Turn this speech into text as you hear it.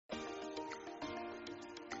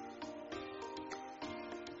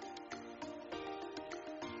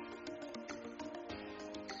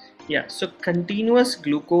Yeah, so continuous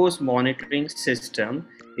glucose monitoring system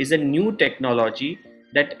is a new technology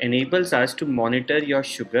that enables us to monitor your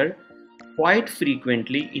sugar quite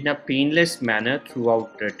frequently in a painless manner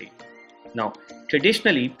throughout the day. Now,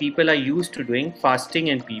 traditionally, people are used to doing fasting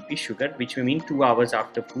and PP sugar, which may mean 2 hours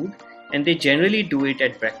after food, and they generally do it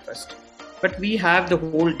at breakfast. But we have the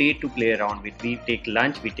whole day to play around with. We take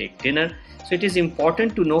lunch, we take dinner. So it is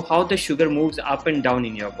important to know how the sugar moves up and down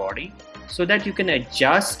in your body so that you can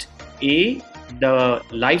adjust the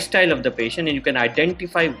lifestyle of the patient, and you can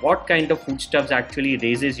identify what kind of foodstuffs actually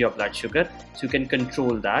raises your blood sugar, so you can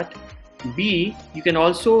control that. B, you can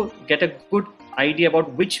also get a good idea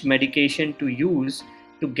about which medication to use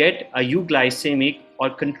to get a euglycemic or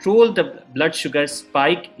control the blood sugar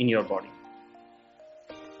spike in your body.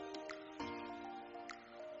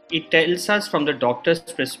 It tells us from the doctor's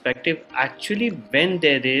perspective actually when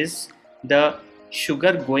there is the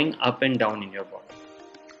sugar going up and down in your body.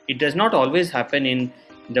 It does not always happen in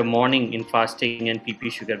the morning in fasting and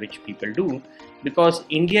PP sugar, which people do, because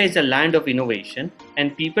India is a land of innovation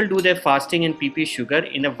and people do their fasting and PP sugar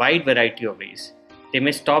in a wide variety of ways. They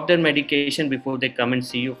may stop their medication before they come and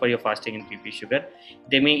see you for your fasting and PP sugar.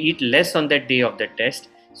 They may eat less on that day of the test,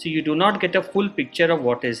 so you do not get a full picture of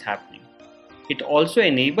what is happening. It also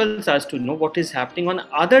enables us to know what is happening on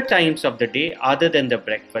other times of the day other than the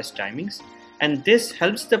breakfast timings, and this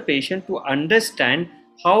helps the patient to understand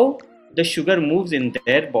how the sugar moves in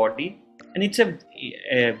their body, and it's a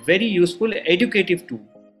very useful educative tool.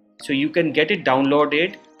 So you can get it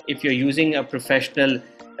downloaded if you're using a professional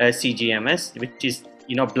CGMS, which is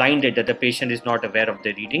blinded, that the patient is not aware of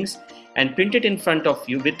the readings, and print it in front of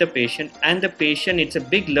you with the patient. And the patient, it's a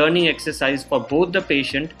big learning exercise for both the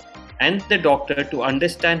patient and the doctor to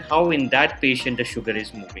understand how in that patient the sugar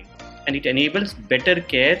is moving, and it enables better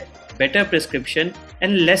care, better prescription,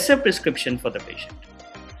 and lesser prescription for the patient.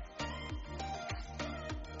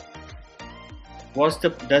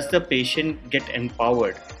 Does the patient get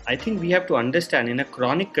empowered? I think we have to understand, in a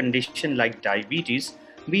chronic condition like diabetes,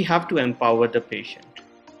 we have to empower the patient.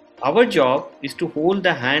 Our job is to hold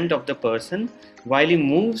the hand of the person while he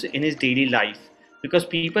moves in his daily life, because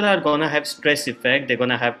people are going to have stress effect, they're going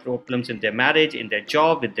to have problems in their marriage, in their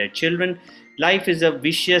job, with their children. Life is a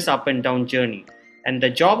vicious up and down journey, and the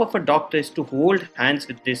job of a doctor is to hold hands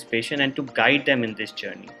with this patient and to guide them in this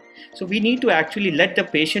journey. So we need to actually let the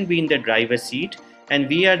patient be in the driver's seat, and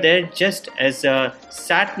we are there just as a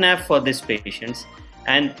sat nav for these patients,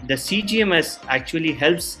 and the CGMS actually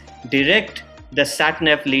helps direct the sat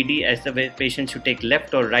nav lady as the patient should take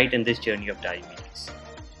left or right in this journey of diabetes.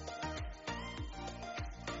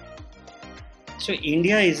 So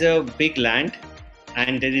India is a big land,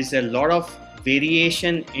 and there is a lot of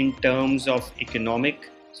variation in terms of economic,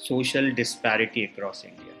 social disparity across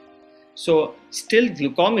India. So still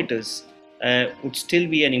glucometers would still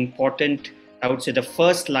be an important, I would say, the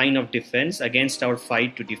first line of defense against our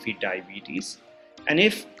fight to defeat diabetes. And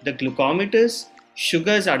if the glucometers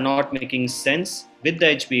sugars are not making sense with the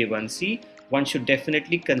HbA1c, one should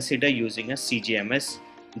definitely consider using a CGMS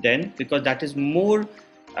then, because that is more,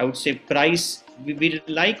 I would say, price. We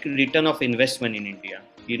like return of investment in India.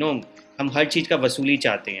 हम हर चीज का वसूली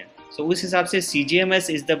चाहते हैं. So उस हिसाब से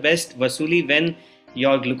CGMS is the best वसूली when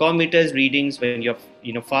your glucometers readings, when your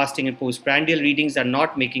fasting and postprandial readings are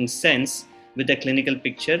not making sense with the clinical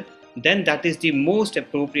picture, then that is the most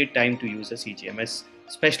appropriate time to use a CGMS,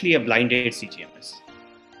 especially a blinded CGMS.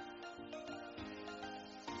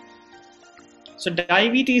 So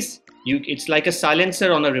diabetes, it's like a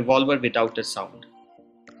silencer on a revolver without a sound.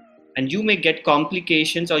 And you may get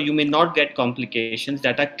complications or you may not get complications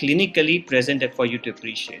that are clinically present for you to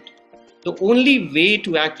appreciate. The only way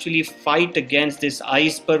to actually fight against this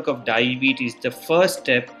iceberg of diabetes, the first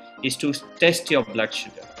step is to test your blood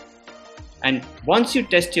sugar. And once you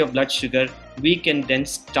test your blood sugar, we can then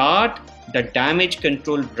start the damage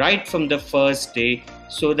control right from the first day,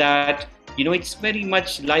 so that, it's very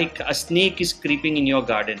much like a snake is creeping in your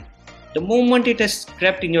garden. The moment it has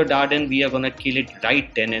crept in your garden, we are going to kill it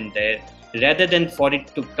right then and there, rather than for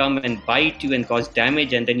it to come and bite you and cause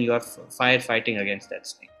damage, and then you are firefighting against that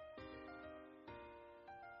snake.